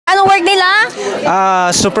work nila?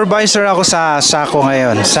 Supervisor ako sa Sako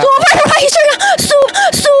ngayon. Supervisor na!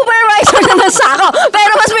 Supervisor na ng Sako!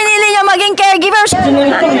 Pero mas pinili niya maging caregiver.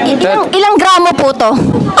 Ilang gramo po to?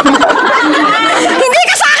 Hindi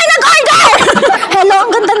ka sa akin nag-order! Hello,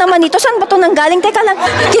 ang ganda naman ito. Saan ba ito nanggaling? Teka lang,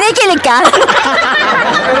 kinikilig ka?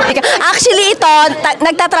 Actually, ito,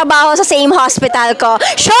 nagtatrabaho sa same hospital ko.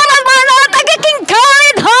 Show up mo na taga-King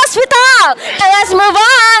County Hospital! Let's move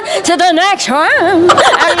on to the next one.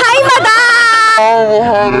 Hi, madam!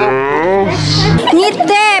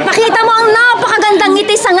 Ngiti, pakita mo ang napakagandang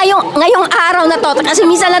ngiti sa ngayong araw na to. Kasi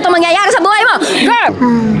minsan lang ito mangyayari sa buhay mo. Girl!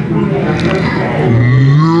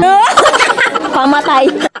 Pamatay.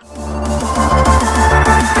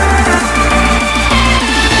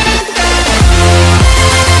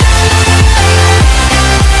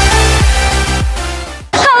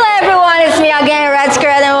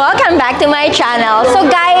 To my channel. So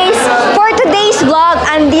guys, for today's vlog,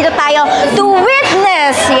 andito tayo to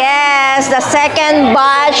witness, yes, the second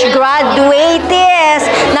batch graduates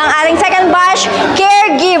ng ating second batch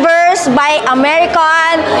Caregivers by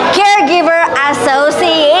American Caregiver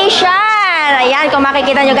Association. Ayan, kung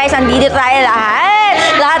makikita nyo guys, andito tayo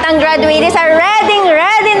lahat. Lahat ng graduates are ready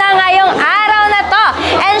na ngayong araw na to.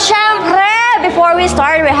 And syempre, before we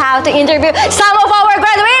start, we have to interview some of our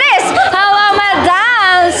graduates. Hello, madam.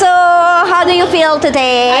 So, how do you feel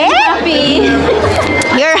today? I'm happy.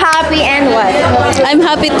 You're happy and what? I'm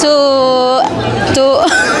happy to So,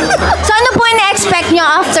 ano po ina-expect nyo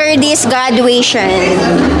after this graduation?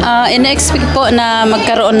 ina-expect po na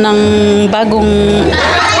magkaroon ng bagong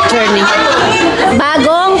journey.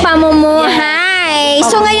 Bagong pamumuhay.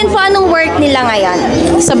 So, ngayon po, anong work nila ngayon?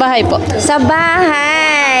 Sa bahay po. Sa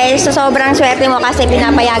bahay. So, sobrang swerte mo kasi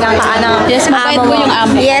pinapayagan ka ng Yes, mabait po yung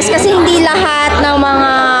amo. Yes, kasi hindi lahat ng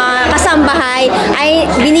mga kasambahay ay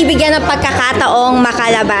binibigyan ng pagkakataong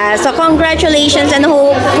makalabas. So, congratulations and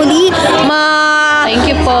hopefully, Thank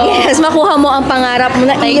you po. Yes, makuha mo ang pangarap mo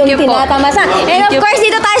na iyong tinatamasa. And of course,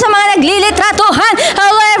 dito tayo sa mga naglilitratuhan.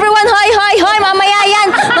 Hello everyone! Hoy! Mamaya yan!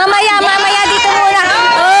 Mamaya dito muna.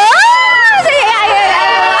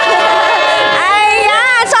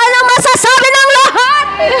 Ayan! So, anong masasabi ng lahat?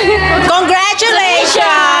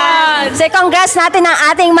 Congratulations! So, congrats natin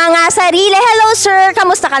ang ating mga sarili. Hello, sir!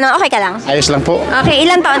 Kamusta ka na? Okay ka lang? Ayos lang po. Okay,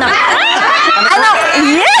 ilan taon na? Ano?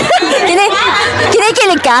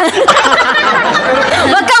 Kinikilig ka?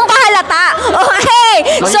 Huwag kang pahalata. Okay.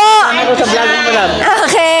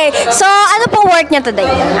 So, ano pong work niya today?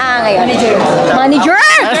 Ngayon. Manager?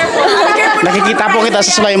 Nakikita po kita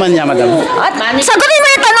sa Sulaiman niya, madam. Sagutin mo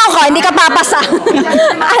yung tanong ko, hindi ka papasa.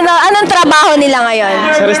 Anong trabaho nila ngayon?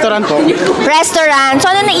 Sa restaurant po. Restaurant. So,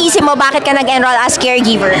 ano naisip mo? Bakit ka nag-enroll as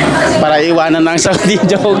caregiver? Para iwanan ng Saudi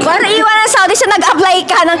joke. Para iwanan ng Saudi. So, nag-apply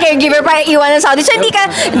ka ng caregiver para iwanan ng Saudi. So, hindi ka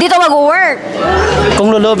dito mag-work. Kung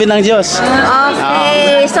lulubin ng Diyos.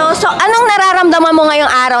 Okay. So, anong nararamdaman mo ngayong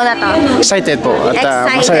araw na to? Excited po. At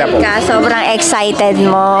masaya Excited po. ka. Sobrang excited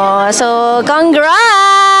mo. So,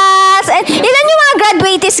 congrats! And ilan yung mga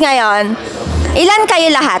graduates ngayon? Ilan kayo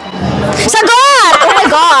lahat? Sagot! Oh my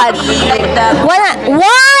God! 150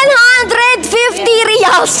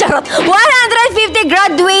 reals! Charot! 150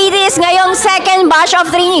 graduates ngayong second batch of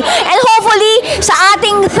training. And hopefully, sa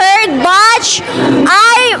ating third batch,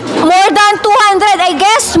 ay more than 200, I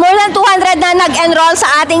guess, more than 200 na nag-enroll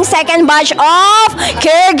sa ating second batch of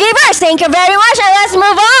caregivers. Thank you very much. And let's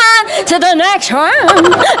move on to the next one.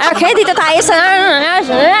 Okay, dito tayo sa...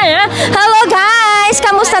 Hello guys!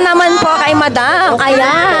 Kamusta naman po kay madam?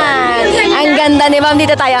 Ayan. Ang ganda ni ma'am.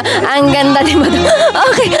 Dito tayo. Ang ganda ni madam.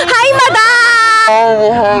 Okay. Hi, madam!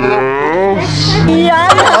 Yan.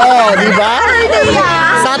 Oh, di ba?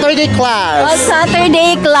 Saturday class.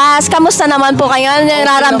 Saturday class. Kamusta naman po kayo?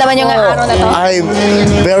 Nararamdaman yung araw na to? I'm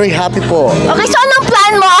very happy po. Okay, so anong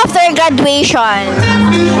plan mo after graduation?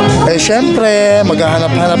 Syempre,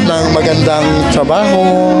 maghahanap-hanap ng magandang trabaho.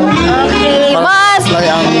 Okay, boss. Like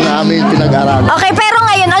ang namin pinag-aralan. Okay, pero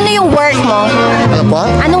ngayon, ano yung work mo? Ano po?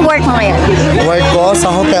 Anong work mo ngayon? Work ko sa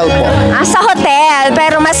hotel po. Sa hotel,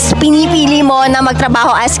 pero mas pinipili mo na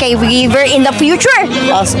magtrabaho as caregiver in the future.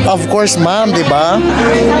 Of course, ma'am, di ba?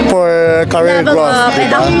 For career growth, di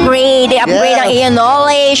ba? Upgrade ang iyong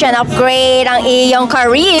knowledge and upgrade ang iyong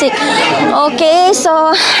career. Okay,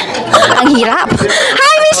 so, ang hirap.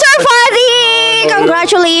 Hi, Mr. Fadi!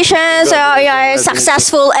 Congratulations sa your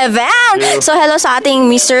successful event. So hello sa ating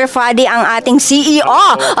Mr. Fadi, ang ating CEO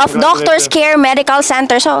of Doctors Care Medical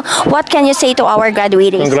Center. So what can you say to our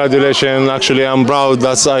graduates? Congratulations! Actually, I'm proud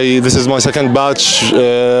that this is my second batch.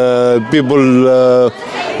 People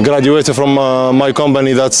graduated from my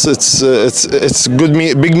company. It's good,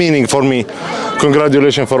 big meaning for me.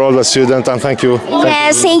 Congratulations for all the students and thank you.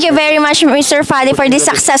 Yes, thank you very much, Mr. Fadi, for this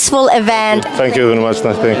successful event. Thank you very much.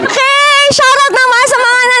 Thank you. Okay, shoutout naman sa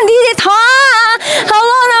mga nandito.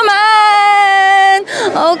 Hello naman.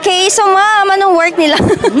 Okay, so ma'am, anong work nila?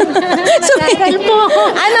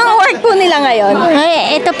 Anong work po nila ngayon?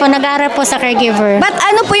 Ay, ito po, nag-aaral po sa caregiver. But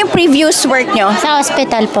ano po yung previous work nyo? Sa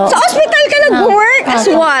hospital po. Sa hospital ka nag-work? As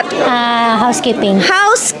what? Housekeeping.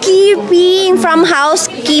 Housekeeping. From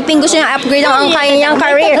housekeeping, gusto niya upgrade ang kanyang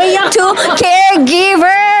career to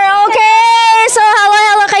caregiver. Okay, so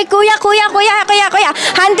hello kay kuya.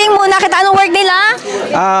 Hunting muna kita. Anong work nila?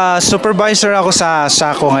 Supervisor ako sa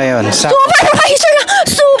SACO ngayon. Supervisor na!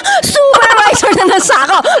 Supervisor na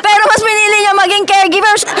nasako. Pero mas pinili niya maging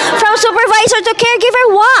caregiver. From supervisor to caregiver.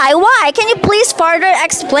 Why? Can you please further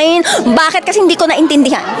explain? Bakit? Kasi hindi ko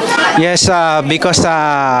naintindihan. Yes, because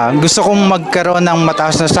gusto kong magkaroon ng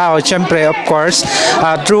mataas na sahod. Siyempre, of course,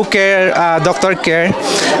 through care, doctor care,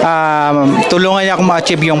 tulungan niya ako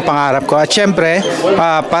ma-achieve yung pangarap ko. At siyempre,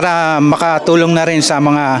 para makatulong na rin sa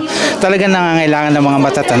mga talagang nangangailangan ng mga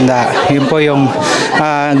matatanda. Yun po yung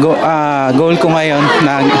goal ko ngayon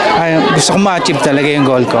na gusto kong ma-achieve talaga yung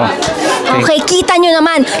goal ko. Okay, kita nyo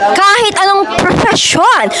naman, kahit anong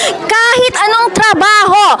profesyon, kahit anong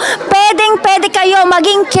trabaho, pwede kayo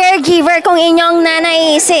maging caregiver kung inyong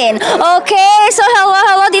nanaisin. Okay, so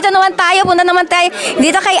hello, dito naman tayo, punta naman tayo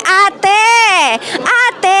dito kay ate.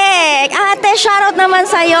 Ate, shoutout naman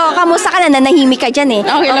sa'yo. Kamusta ka na? Nanahimik ka dyan eh.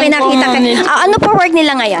 Okay lang po, nakita ka. ma'am. Ano po work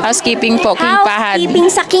nila ngayon? Housekeeping po, King Fahad. Housekeeping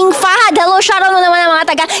sa King Fahad. Hello, shoutout mo naman ang mga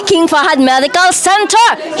taga King Fahad Medical Center.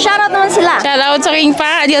 Shoutout naman sila. Shout out sa King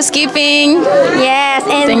Fahad, housekeeping. Yes,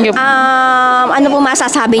 and Thank you. ano po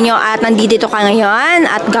masasabi nyo at nandito ka ngayon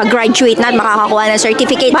at graduate na at makakakuha ng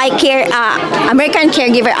certificate by American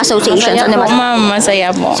Caregiver Association. Masaya So, po, ma'am. Masaya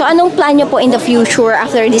po. so anong plan nyo po in the future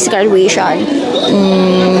after this graduation?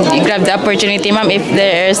 Grab the opportunity, ma'am, if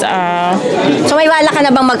there's So may wala ka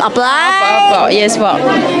na bang mag-apply? Opo, yes po.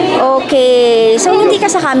 Okay. So hindi ka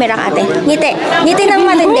sa camera, ate. Ngiti ng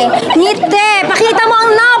matindi. Ngiti. Pakita mo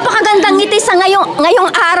ang napakagandang ngiti sa ngayong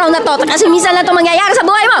araw na to. Kasi minsan lang ito mangyayari sa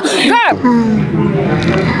buhay mo. Girl!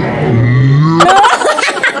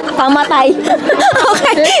 Pamatay.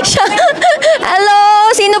 Okay. Hello?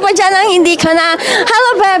 Sino pa dyan ang hindi ka na? Hello,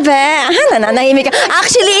 bebe. Nananahimik ka.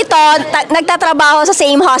 Actually, ito, nagtatrabaho sa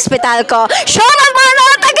same hospital ko. Shoutout mo na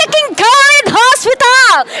taga King Khalid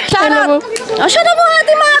Hospital! Shoutout. Shoutout mo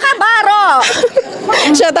ating mga kabaro.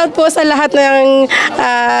 Shoutout po sa lahat ng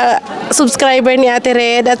subscriber ni Ate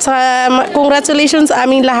Red at sa congratulations sa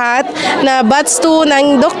aming lahat na batch 2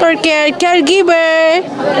 ng Doctor Care Caregiver.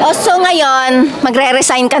 So ngayon,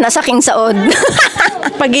 magre-resign ka na sa King Saud.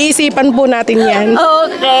 Pag-iisipan po natin yan.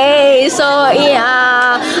 Okay. So,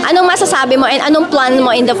 anong masasabi mo and anong plan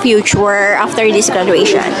mo in the future after this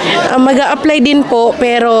graduation? Mag-a-apply din po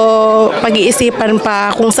pero pag-iisipan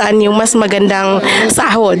pa kung saan yung mas magandang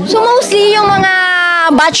sahod. So mostly yung mga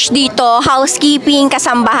batch dito, housekeeping,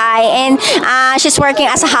 kasambahay, and she's working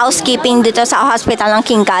as a housekeeping dito sa hospital ng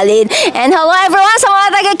King Khalid. And hello everyone sa mga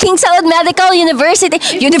taga King Saud Medical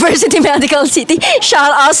University Medical City.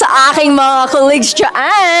 Shout out sa aking mga colleagues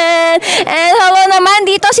dyan. And hello naman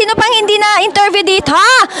dito, sino pang hindi na interview dito?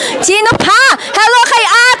 Sino pa? Hello kay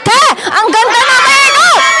ate! Ang ganda naman!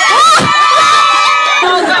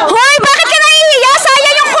 Hoy, bakit ka nahihiya?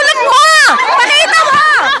 Sayang yung kulot mo! Pakita mo!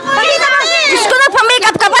 Diyos ko,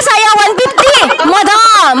 nagpa-makeup ka pa, sayang 150!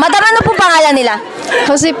 Madam, ano po pangalan nila?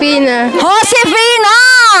 Josepina.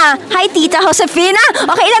 Hi, Tita Josefina!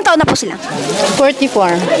 Okay, ilang taon na po sila?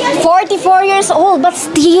 44. 44 years old, but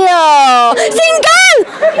still... Single!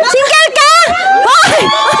 Single ka? Hoy!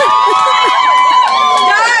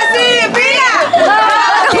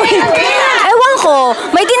 Ewan ko,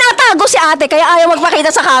 may tinatago si ate kaya ayaw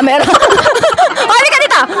magpakita sa camera. Halika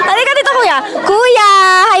dito, kuya.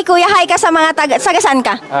 Hi kuya, hi ka sa mga taga saan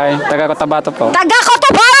ka? Ay, taga Cotabato po. Taga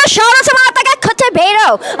Cotabato! Shoutout sa mga taga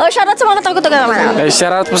Cotabato! Shoutout sa mga taga Cotabato.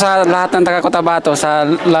 Shoutout po sa lahat ng taga Cotabato, sa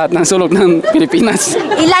lahat ng sulok ng Pilipinas.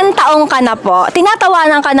 Ilan taong ka na po?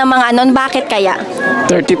 Tinatawanan ka ng mga anon, bakit kaya?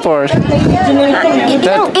 34.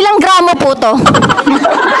 Ilang gramo po to?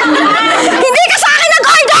 Hindi ka sa akin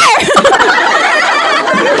nag-order!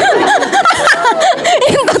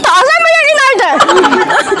 Yung totoo, saan mo yung in-order?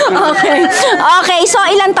 Okay, so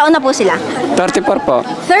ilang taon na na po sila? 34 po.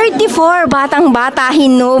 34, batang-bata,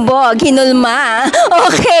 hinubog, hinulma.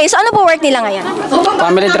 Okay, so ano po work nila ngayon?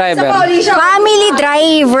 Family driver. Family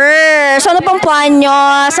driver. So ano pong plan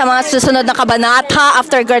nyo sa mga susunod na kabanata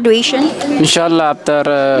after graduation? Inshallah, after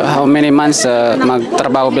how many months,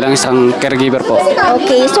 magtrabaho bilang isang caregiver po.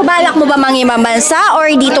 Okay, so balak mo ba mangibang bansa or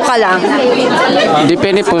dito ka lang?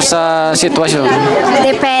 Depende po sa sitwasyon.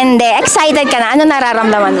 Depende. Excited ka na? Ano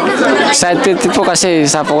nararamdaman mo? Excited po kasi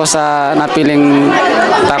isa po ko sa napiling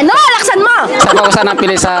top. Ano? Laksan mo! Isa po ko sa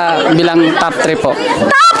napili sa bilang top 3 po.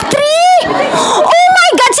 Top 3? Oh my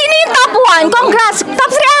God! Sino yung top 1? Congrats!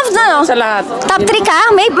 Top 3 after, no? Sa lahat. Top 3 ka?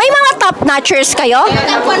 May mga top notchers kayo?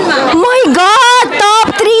 Top 1, ma. My God! Top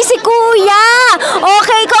 3 si Kuya!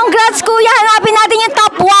 Okay, congrats Kuya! Hanapin natin yung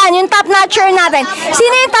top 1, yung top notcher natin.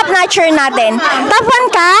 Sino yung top notcher natin? Top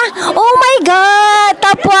 1 ka? Oh my God!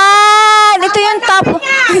 Top 1! Ito yung top...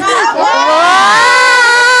 Wow!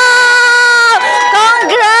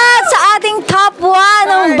 Congrats sa ating top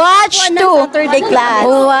 1 ng batch 2. Saturday class.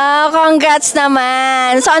 Wow, congrats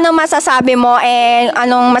naman. So anong masasabi mo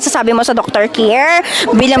anong masasabi mo sa Dr. Care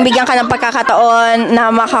bilang bigyan ka ng pagkakataon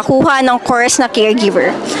na makakuha ng course na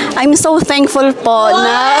caregiver? I'm so thankful po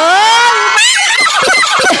na...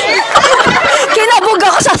 Kinabog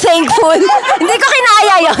ako sa thankful. Hindi ko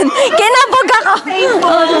kinaya yon. Kinabog ako.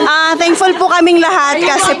 Thankful po kaming lahat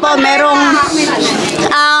kasi po merong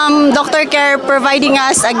Dr. Care providing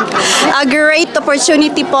us a great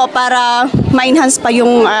opportunity po para ma-enhance pa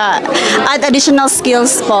yung add additional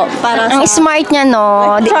skills po para Ang smart niya,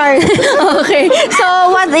 no? Okay.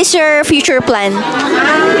 So, what is your future plan?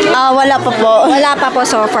 wala pa po. Wala pa po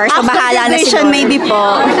so far. So, After bahala na graduation, siguro. maybe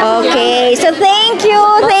po. Okay. So, thank you.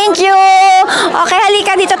 Thank you. Okay,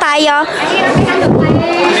 halika dito tayo.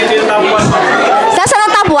 Saan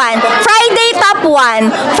ang top 1? Friday top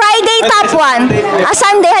 1. Friday top 1.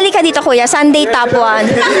 Sunday, halika dito kuya. Sunday top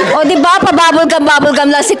 1. O diba, pa-bubblegum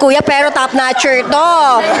lang si kuya pero top notcher to.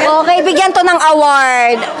 Okay, bigyan to ng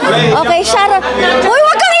award. Okay, Shara. Uy,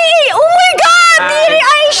 wag kang Oh my God! Teary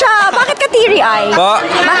eye siya. Bakit ka teary eye? Po?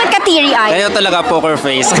 Bakit ka teary eye? Kaya talaga poker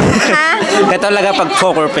face. Ha? Kaya talaga pag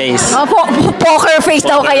poker face. Oh, poker face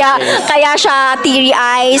daw kaya siya teary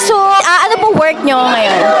eye. So, ano pong work nyo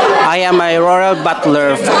ngayon? I am a royal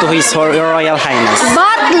butler to His Royal Highness.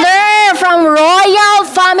 Butler from Royal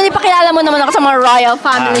Family. Pakilala mo naman ako sa mga Royal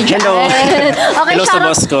Family dyan. Hello. Okay, Hello sa shoutout-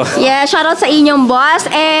 boss ko. Yeah, shout out sa inyong boss.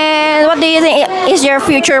 And what do you think is your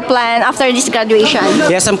future plan after this graduation?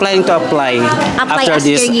 Yes, I'm planning to apply. Apply after as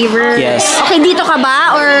this. caregiver? Yes. Okay, dito ka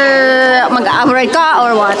ba? Or mag-abroad ka?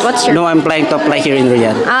 Or what? What's your... No, I'm planning to apply here in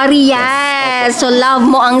Riyadh. Riyadh. So, love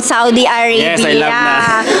mo ang Saudi Arabia. Yes, I love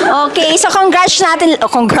na. Okay, so congrats natin.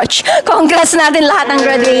 Congrats natin lahat ng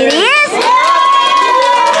graduates.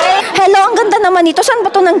 Hello, ang ganda naman ito. Saan ba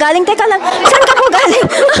ito nanggaling? Teka lang, saan ka po galing?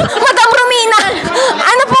 Madam Romina,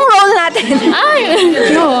 ano pong role natin?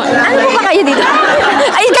 Ano po ba kayo dito?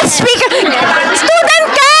 Ay, guest speaker. Student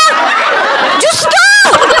ka! Diyos ka!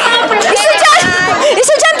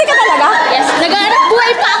 Estudyante ka talaga? Yes, nag-aarap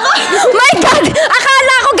buhay pa ako. My God!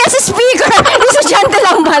 Akala ko guest speaker. Estudyante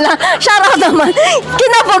lang pala. Shout out naman.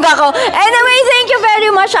 Kinabog ako. Anyway, thank you very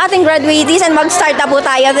much ating graduates and mag-start na po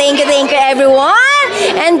tayo. Thank you everyone.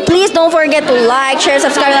 And please don't forget to like, share,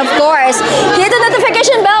 subscribe, and of course, hit the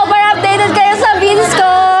notification bell para updated kayo